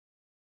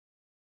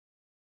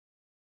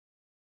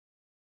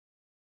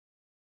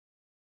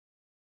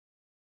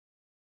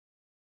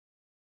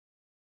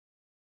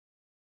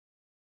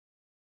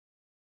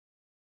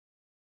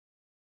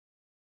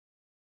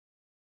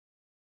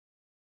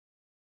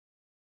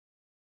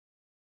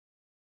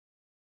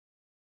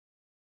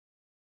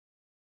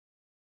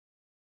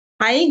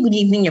Hi, good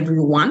evening,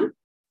 everyone.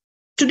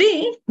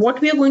 Today, what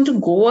we are going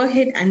to go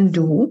ahead and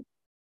do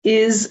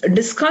is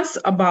discuss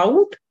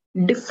about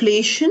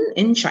deflation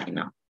in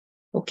China.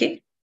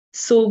 Okay.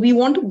 So we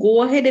want to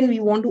go ahead and we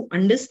want to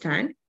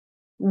understand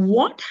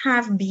what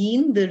have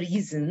been the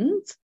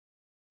reasons,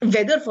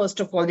 whether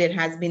first of all there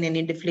has been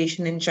any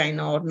deflation in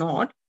China or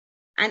not.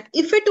 And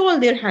if at all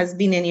there has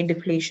been any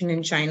deflation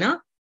in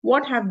China,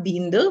 what have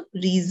been the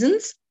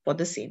reasons for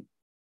the same?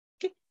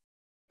 Okay.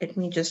 Let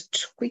me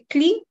just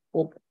quickly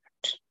open it.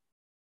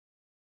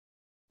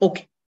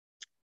 Okay.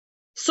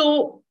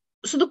 So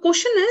the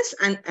question is,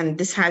 and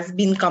this has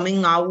been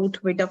coming out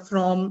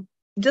from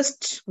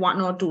just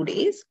 1 or 2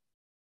 days,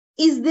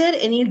 is there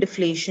any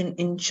deflation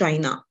in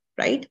China,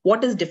 right?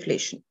 What is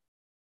deflation?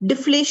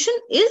 Deflation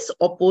is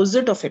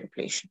opposite of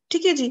inflation.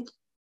 ठीक है जी.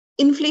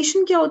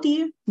 Inflation क्या होती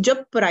है?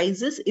 जब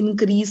prices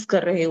increase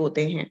कर रहे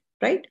होते हैं,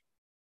 right?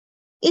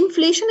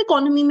 इन्फ्लेशन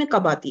इकोनॉमी में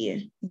कब आती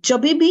है?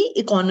 जब भी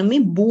इकोनॉमी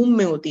बूम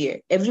में होती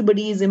है,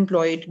 एवरीबडी इज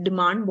एम्प्लॉयड,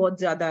 डिमांड बहुत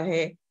ज्यादा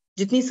है,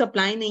 जितनी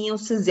सप्लाई नहीं है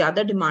उससे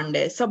ज्यादा डिमांड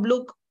है, सब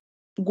लोग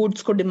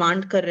गुड्स को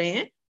डिमांड कर रहे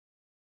हैं,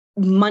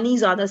 मनी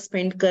ज्यादा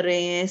स्पेंड कर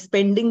रहे हैं,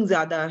 स्पेंडिंग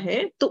ज्यादा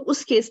है, तो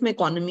उस केस में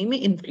इकोनॉमी में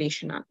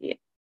इन्फ्लेशन आती है.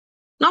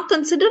 Now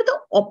consider the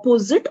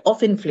opposite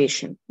of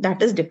inflation,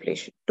 that is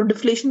deflation. तो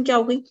डिफ्लेशन क्या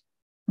हो गई?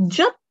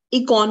 जब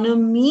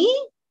इकोनॉमी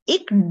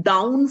एक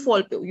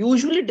डाउनफॉल पे,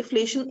 यूजुअली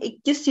डिफ्लेशन एक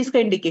किस चीज का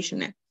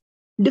इंडिकेशन है?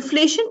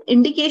 डिफ्लेशन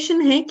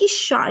इंडिकेशन है कि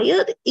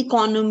शायद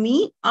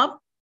इकोनॉमी अब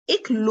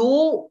एक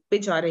लो पे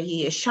जा रही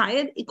है,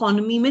 शायद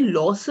इकोनॉमी में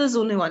लॉसेस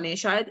होने वाले हैं,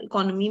 शायद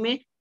इकोनॉमी में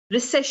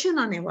रिसेशन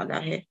आने वाला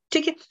है.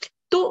 ठीक है.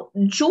 तो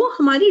जो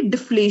हमारी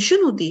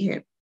डिफ्लेशन होती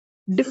है,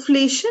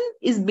 deflation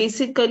is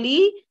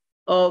basically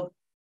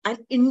an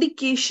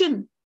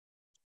indication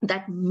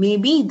that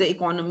maybe the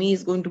economy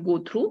is going to go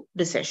through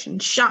recession.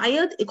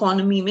 शायद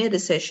इकोनॉमी में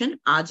रिसेशन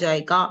आ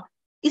जाएगा,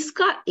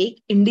 इसका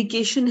एक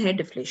इंडिकेशन है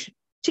डिफ्लेशन.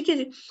 ठीक है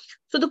जी.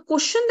 So the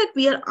question that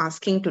we are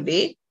asking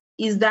today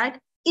is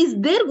that is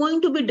there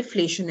going to be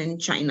deflation in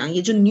China?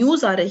 ये जो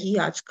न्यूज आ रही है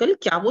आजकल,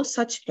 क्या वो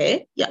सच है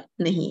या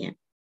नहीं है?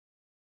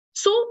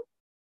 So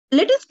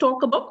let us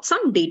talk about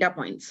some data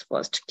points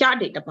first. क्या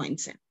data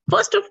points हैं?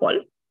 First of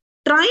all,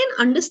 try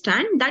and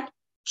understand that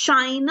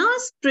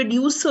China's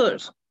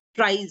producers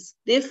price,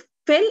 they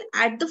fell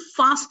at the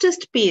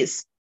fastest pace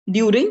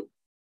during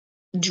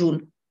June.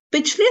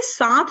 पिछले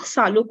 7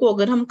 सालों को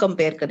अगर हम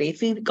कंपेयर करें,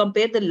 if we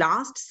compare the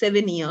last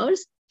 7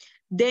 years,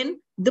 then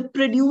the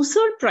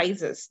producer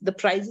prices, the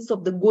prices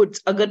of the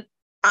goods, अगर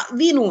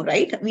we know,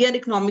 right, we are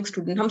economic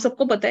student, हम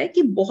सबको पता है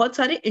कि बहुत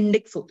सारे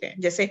इंडेक्स होते हैं,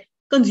 जैसे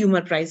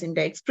consumer price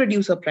index,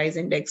 producer price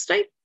index,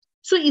 right?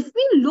 So if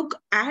we look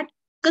at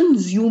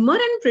consumer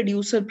and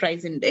producer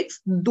price index,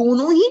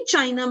 दोनों ही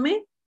चाइना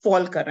में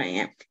फॉल कर रहे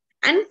हैं.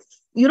 And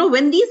you know,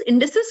 when these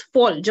indices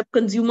fall, जब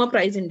consumer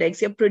price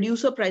index या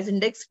producer price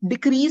index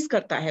decrease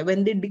करता है,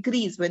 when they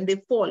decrease, when they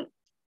fall,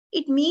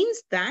 it means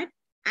that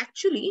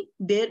actually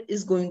there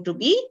is going to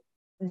be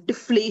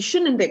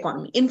deflation in the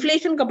economy.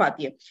 Inflation कब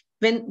आती है?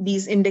 When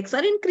these index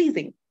are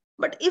increasing.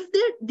 But if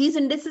these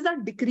indices are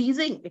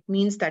decreasing, it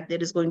means that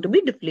there is going to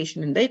be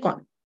deflation in the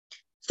economy.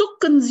 So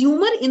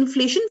consumer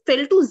inflation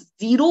fell to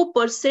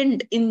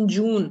 0% in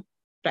June,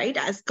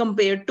 right, as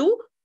compared to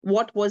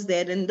what was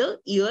there in the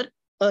year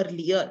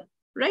earlier,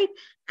 right?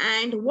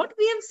 And what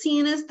we have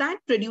seen is that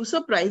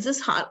producer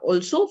prices are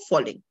also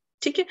falling.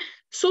 Okay?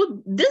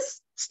 So this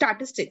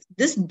statistics,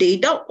 this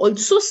data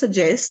also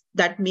suggests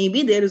that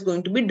maybe there is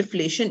going to be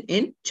deflation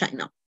in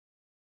China.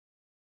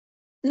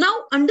 Now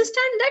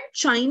understand that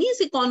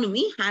Chinese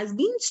economy has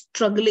been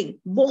struggling.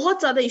 बहुत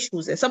ज़्यादा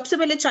issues है. सबसे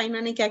पहले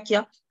China ने क्या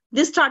किया?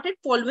 They started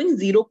following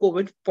zero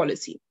COVID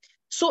policy.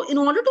 So in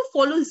order to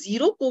follow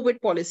zero COVID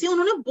policy,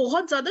 उन्होंने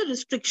बहुत ज़्यादा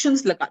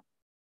restrictions लगा.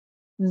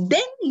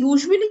 Then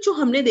usually जो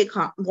हमने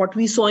देखा, what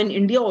we saw in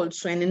India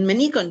also and in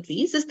many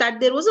countries, is that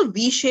there was a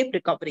V-shaped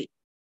recovery.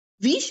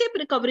 V-shaped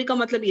recovery का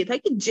मतलब ये था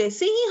कि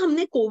जैसे ही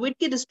हमने कोविड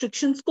के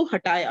restrictions को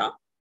हटाया,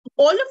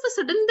 all of a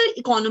sudden the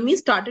economy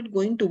started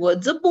going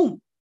towards a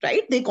boom,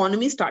 right? The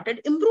economy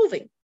started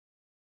improving.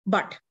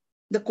 But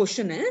the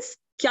question is,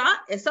 क्या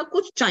ऐसा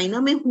कुछ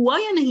चाइना में हुआ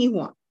या नहीं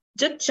हुआ?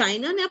 जब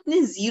चाइना ने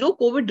अपने zero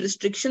COVID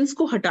restrictions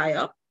को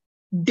हटाया,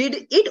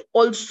 did it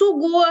also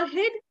go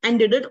ahead and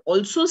did it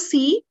also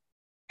see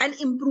and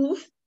improve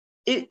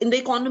in the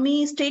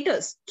economy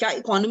status? क्या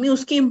economy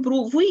उसकी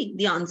improve हुई?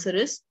 The answer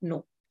is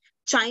no.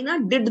 China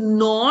did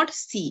not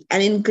see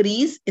an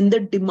increase in the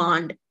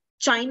demand.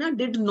 China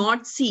did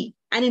not see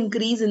an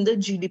increase in the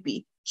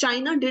GDP.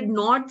 China did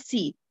not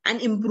see an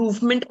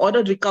improvement or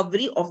a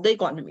recovery of the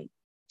economy.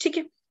 ठीक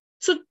है?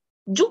 So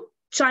जो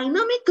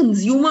China में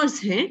consumers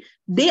हैं,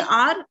 they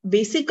are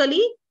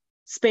basically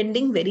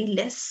spending very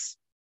less.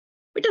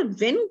 But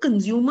when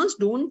consumers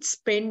don't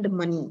spend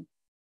money,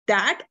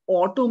 that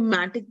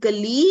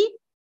automatically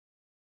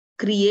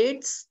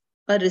creates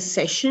a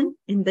recession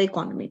in the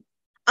economy.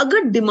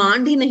 अगर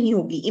demand ही नहीं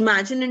होगी,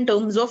 imagine in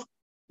terms of,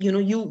 you know,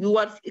 you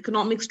are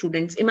economic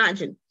students,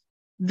 imagine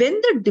when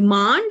the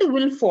demand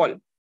will fall,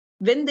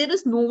 when there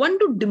is no one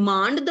to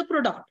demand the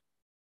product,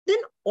 then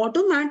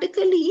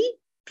automatically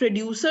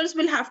producers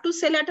will have to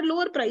sell at a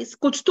lower price.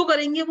 कुछ तो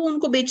करेंगे वो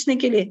उनको बेचने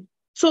के लिए.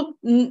 So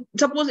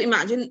suppose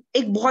imagine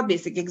एक बहुत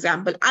basic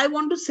example. I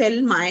want to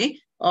sell my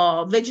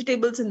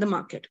vegetables in the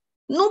market.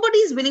 Nobody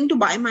is willing to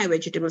buy my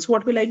vegetables.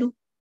 What will I do?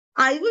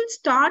 I will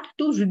start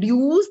to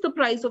reduce the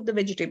price of the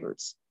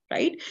vegetables,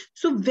 right?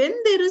 So when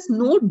there is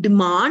no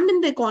demand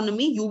in the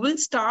economy, you will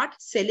start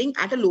selling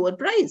at a lower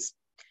price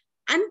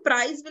and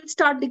price will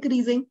start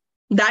decreasing.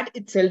 That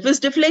itself is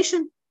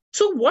deflation.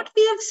 So what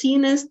we have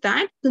seen is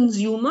that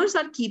consumers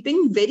are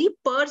keeping their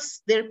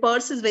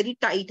purse is very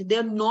tight. They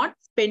are not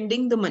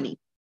spending the money.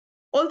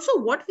 Also,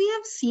 what we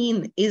have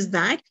seen is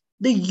that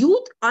the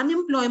youth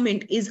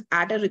unemployment is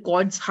at a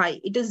records high.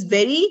 It is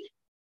very,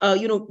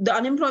 the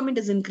unemployment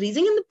is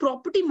increasing and the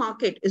property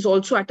market is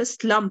also at a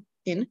slump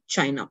in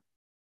China.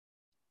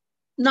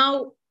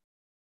 Now,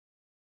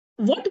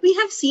 what we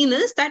have seen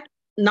is that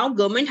now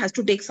government has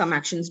to take some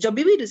actions. जब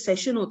भी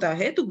recession होता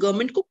है, तो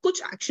government को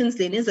कुछ actions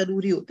लेने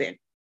जरूरी होते हैं.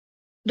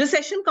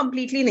 Recession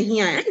completely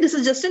नहीं आया. This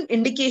is just an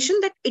indication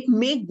that it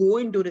may go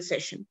into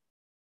recession.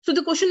 So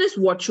the question is,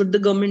 what should the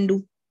government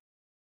do?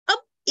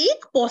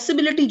 एक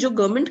possibility जो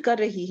government कर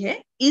रही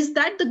है is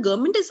that the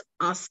government is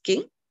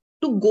asking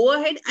to go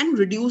ahead and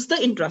reduce the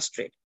interest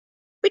rate.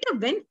 But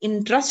when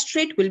interest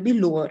rate will be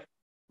lower,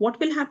 what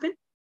will happen?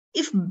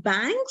 If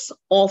banks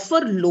offer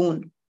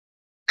loan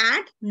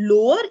at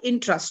lower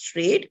interest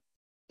rate,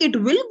 it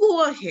will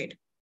go ahead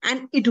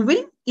and it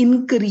will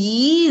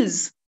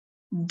increase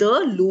the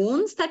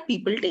loans that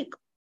people take.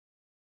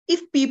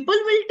 If people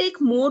will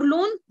take more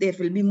loan, there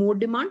will be more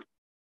demand.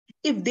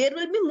 If there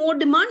will be more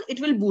demand,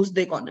 it will boost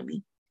the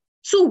economy.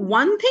 So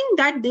one thing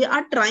that they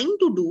are trying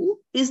to do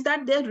is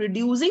that they are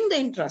reducing the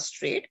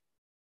interest rate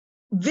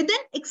with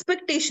an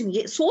expectation.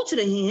 ये सोच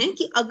रहे हैं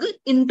कि अगर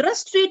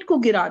interest rate को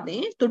गिरा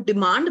दें तो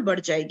demand बढ़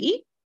जाएगी,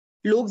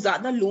 लोग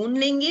ज़्यादा लोन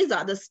लेंगे,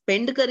 ज़्यादा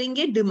spend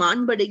करेंगे,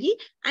 demand बढ़ेगी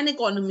and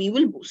economy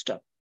will boost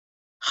up.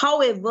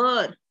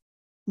 However,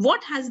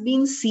 what has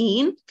been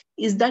seen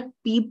is that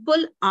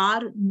people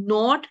are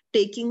not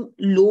taking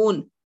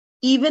loan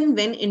even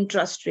when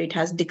interest rate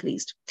has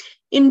decreased.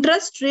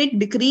 Interest rate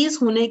decrease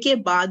होने के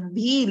बाद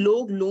भी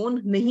लोग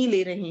लोन नहीं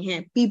ले रहे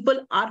हैं. People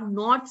are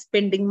not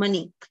spending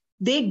money.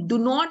 They do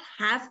not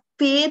have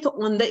faith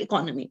on the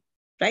economy,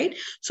 right?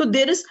 So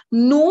there is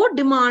no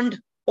demand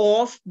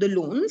of the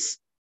loans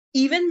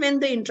even when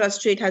the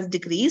interest rate has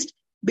decreased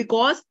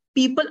because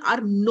people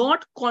are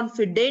not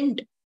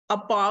confident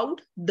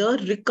about the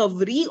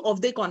recovery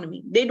of the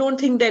economy. They don't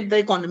think that the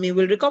economy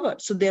will recover,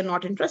 so they are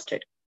not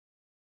interested.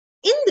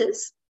 In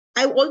this,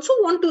 I also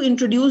want to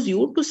introduce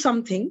you to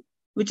something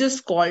which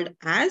is called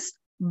as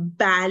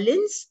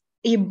balance.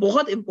 ये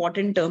बहुत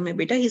important term है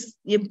बेटा.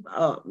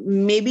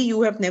 Maybe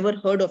you have never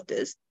heard of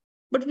this,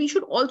 but we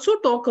should also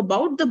talk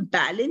about the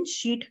balance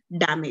sheet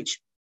damage,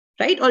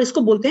 right? और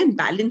इसको बोलते हैं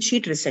balance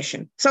sheet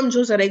recession.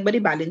 समझो जरा एक बारी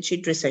balance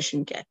sheet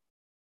recession क्या है.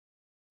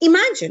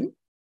 Imagine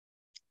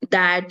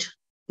that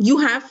you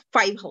have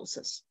 5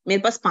 houses.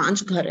 मेरे पास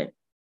 5 घर है.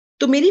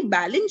 तो मेरी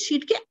बैलेंस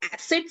शीट के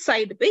एसेट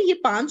साइड पे ये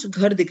 5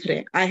 घर दिख रहे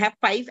हैं. I have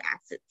 5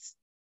 assets.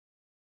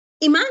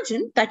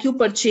 Imagine that you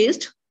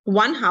purchased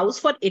one house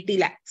for 80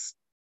 lakhs.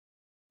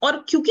 और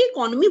क्योंकि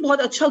इकोनॉमी बहुत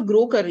अच्छा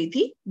ग्रो कर रही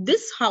थी,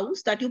 this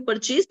house that you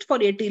purchased for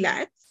 80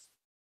 lakhs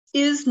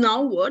is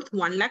now worth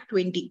 1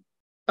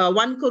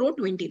 crore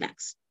 20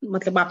 lakhs.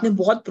 मतलब आपने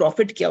बहुत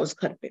प्रॉफिट किया उस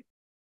घर पे.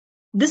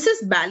 This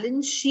is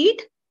balance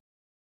sheet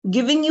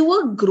giving you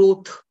a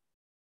growth.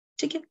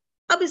 ठीक है.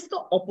 अब इसका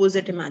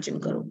ऑपोजिट इमेजिन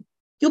करो.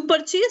 You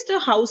purchased a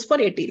house for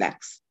 80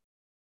 lakhs.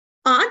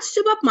 आज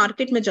जब आप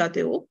मार्केट में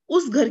जाते हो,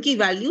 उस घर की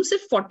वैल्यू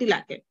सिर्फ 40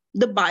 लाख है.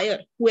 The buyer,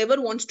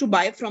 whoever wants to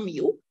buy from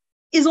you,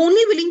 is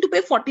only willing to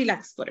pay 40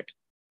 lakhs for it.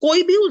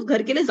 कोई भी उस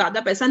घर के लिए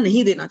ज्यादा पैसा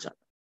नहीं देना चाहता.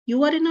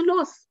 You are in a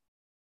loss.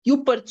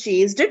 You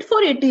purchased it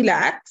for 80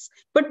 lakhs,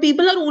 but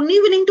people are only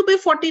willing to pay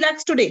 40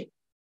 lakhs today.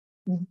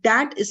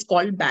 That is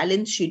called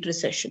balance sheet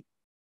recession.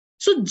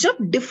 So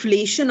जब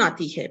deflation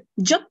आती है,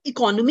 जब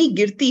economy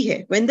गिरती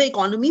है, when the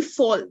economy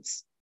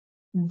falls,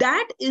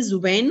 that is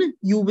when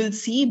you will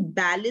see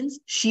balance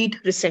sheet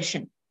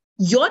recession.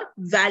 Your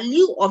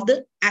value of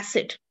the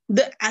asset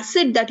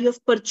that you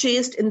have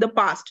purchased in the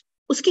past,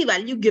 उसकी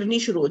value गिरनी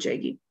शुरू हो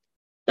जाएगी.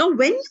 Now,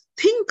 when you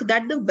think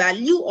that the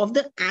value of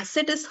the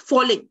asset is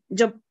falling,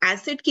 जब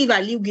asset की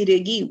value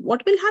गिरेगी,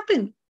 what will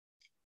happen?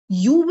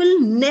 You will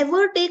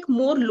never take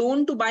more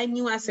loan to buy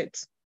new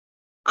assets.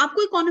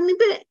 आपको economy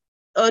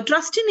पे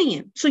trust ही नहीं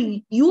है. So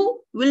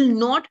you will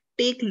not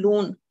take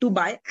loan to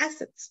buy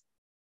assets.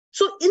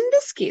 So in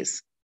this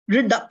case,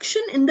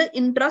 reduction in the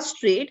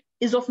interest rate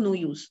is of no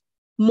use.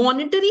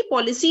 Monetary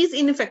policy is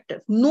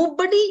ineffective.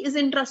 Nobody is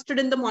interested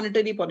in the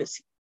monetary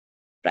policy,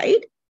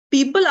 right?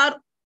 People are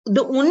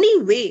the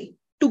only way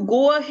to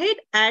go ahead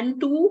and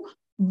to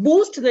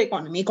boost the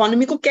economy.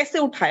 Economy को कैसे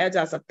उठाया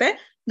जा सकता है?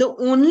 The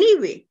only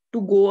way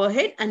to go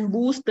ahead and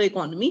boost the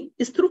economy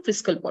is through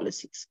fiscal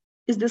policies.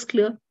 Is this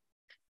clear?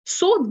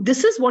 So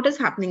this is what is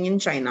happening in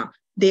China.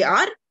 They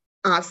are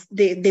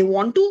they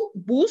want to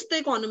boost the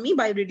economy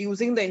by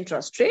reducing the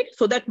interest rate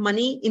so that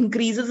money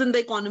increases in the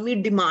economy,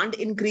 demand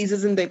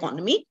increases in the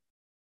economy.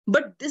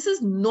 But this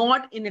is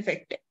not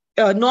effective.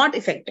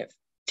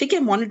 Okay,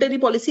 monetary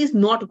policy is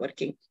not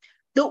working.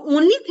 The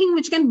only thing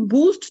which can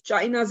boost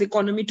China's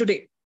economy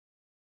today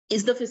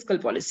is the fiscal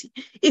policy.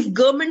 If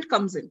government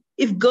comes in,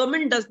 if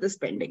government does the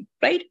spending,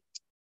 right?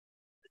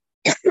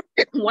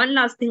 One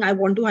last thing I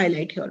want to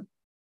highlight here.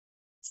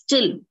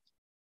 Still,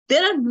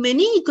 there are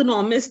many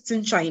economists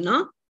in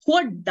China who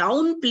are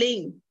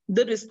downplaying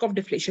the risk of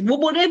deflation. वो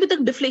बोल रहे हैं अभी तक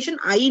deflation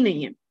आई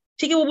नहीं है.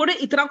 ठीक है, वो बोल रहे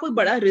हैं इतना कोई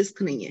बड़ा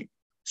risk नहीं है.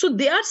 So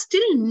they are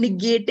still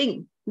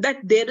negating that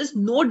there is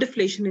no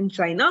deflation in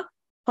China.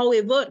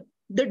 However,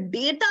 the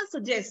data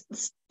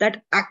suggests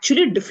that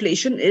actually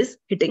deflation is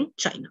hitting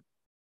China.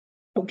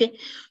 Okay,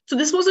 so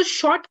this was a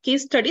short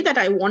case study that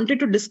I wanted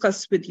to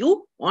discuss with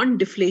you on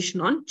deflation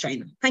on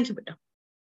China. Thank you, Beta.